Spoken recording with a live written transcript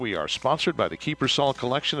We are sponsored by the Kiepersol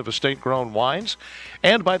Collection of estate-grown wines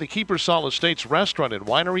and by the Kiepersol Estates Restaurant and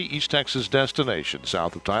Winery, East Texas destination,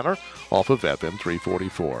 south of Tyler, off of FM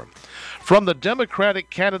 344. From the Democratic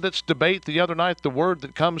candidates' debate the other night, the word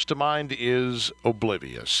that comes to mind is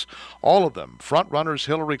oblivious. All of them, frontrunners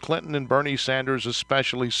Hillary Clinton and Bernie Sanders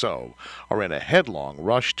especially so, are in a headlong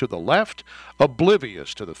rush to the left,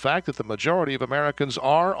 oblivious to the fact that the majority of Americans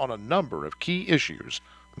are, on a number of key issues,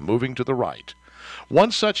 moving to the right.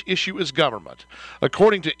 One such issue is government.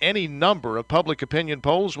 According to any number of public opinion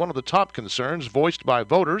polls, one of the top concerns voiced by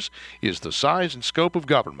voters is the size and scope of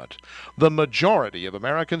government. The majority of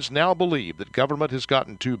Americans now believe that government has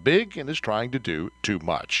gotten too big and is trying to do too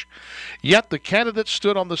much. Yet the candidates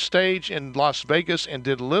stood on the stage in Las Vegas and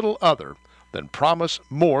did little other than promise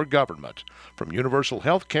more government, from universal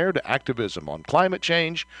health care to activism on climate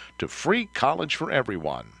change to free college for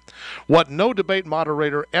everyone. What no debate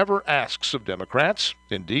moderator ever asks of Democrats,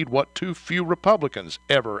 indeed what too few Republicans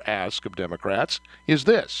ever ask of Democrats, is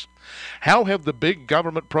this: how have the big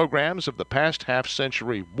government programs of the past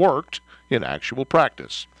half-century worked in actual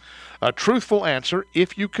practice? A truthful answer,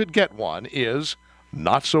 if you could get one, is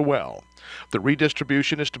not so well. The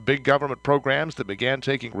redistributionist big government programs that began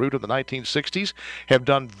taking root in the 1960s have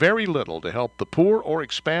done very little to help the poor or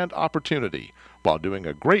expand opportunity, while doing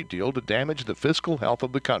a great deal to damage the fiscal health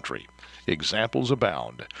of the country. Examples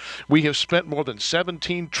abound. We have spent more than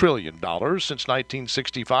 $17 trillion since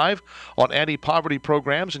 1965 on anti-poverty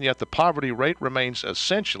programs, and yet the poverty rate remains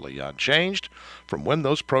essentially unchanged from when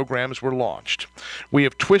those programs were launched. We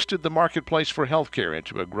have twisted the marketplace for health care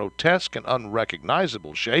into a grotesque and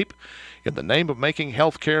unrecognizable shape in the name of making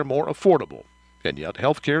health care more affordable, and yet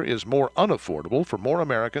health care is more unaffordable for more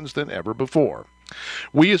Americans than ever before.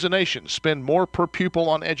 We as a nation spend more per pupil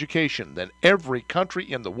on education than every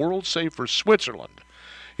country in the world save for Switzerland,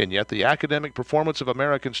 and yet the academic performance of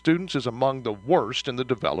American students is among the worst in the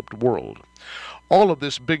developed world. All of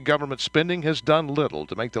this big government spending has done little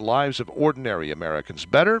to make the lives of ordinary Americans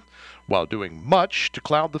better, while doing much to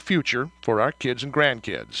cloud the future for our kids and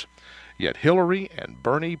grandkids. Yet Hillary and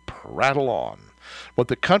Bernie prattle on. What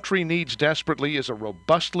the country needs desperately is a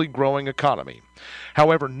robustly growing economy.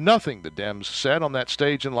 However, nothing the Dems said on that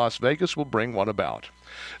stage in Las Vegas will bring one about.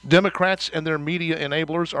 Democrats and their media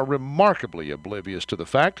enablers are remarkably oblivious to the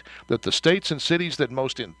fact that the states and cities that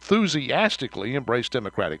most enthusiastically embrace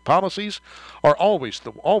Democratic policies are always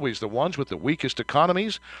the ones with the weakest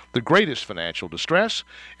economies, the greatest financial distress,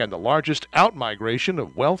 and the largest outmigration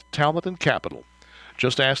of wealth, talent, and capital.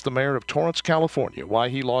 Just ask the mayor of Torrance, California, why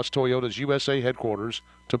he lost Toyota's USA headquarters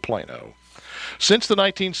to Plano. Since the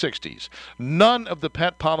 1960s, none of the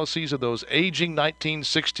pet policies of those aging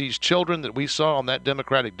 1960s children that we saw on that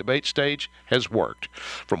Democratic debate stage has worked.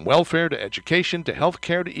 From welfare to education to health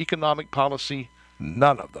care to economic policy,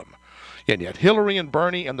 none of them. And yet Hillary and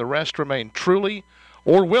Bernie and the rest remain truly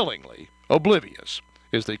or willingly oblivious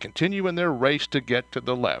as they continue in their race to get to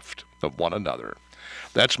the left of one another.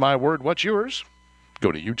 That's my word. What's yours?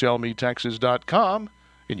 Go to youtellmetexas.com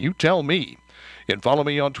and you tell me. And follow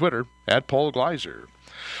me on Twitter at Paul Gleiser.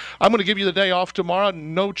 I'm going to give you the day off tomorrow.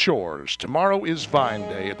 No chores. Tomorrow is Vine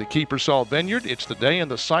Day at the Kiepersol Vineyard. It's the day in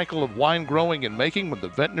the cycle of wine growing and making when the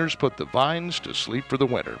vintners put the vines to sleep for the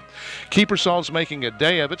winter. Kiepersol's making a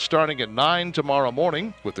day of it starting at 9 tomorrow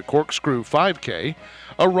morning with the Corkscrew 5K,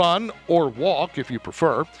 a run or walk, if you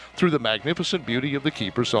prefer, through the magnificent beauty of the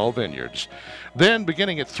Kiepersol Vineyards. Then,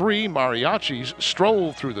 beginning at 3, mariachis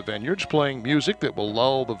stroll through the vineyards playing music that will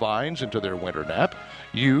lull the vines into their winter nap.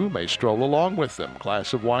 You may stroll along with them,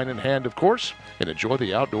 glass of wine in hand, of course, and enjoy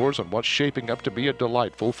the outdoors on what's shaping up to be a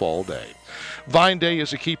delightful fall day. Vine Day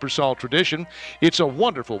is a Kiepersol tradition. It's a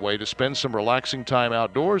wonderful way to spend some relaxing time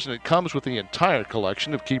outdoors, and it comes with the entire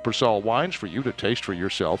collection of Kiepersol wines for you to taste for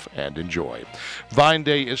yourself and enjoy. Vine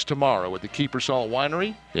Day is tomorrow at the Kiepersol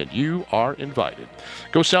Winery, and you are invited.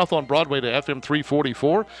 Go south on Broadway to FM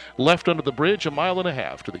 344, left under the bridge, 1.5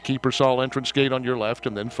 miles to the Kiepersol entrance gate on your left,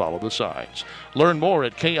 and then follow the signs. Learn more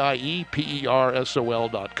at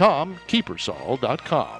KIEPERSOL.com, Kiepersol.com.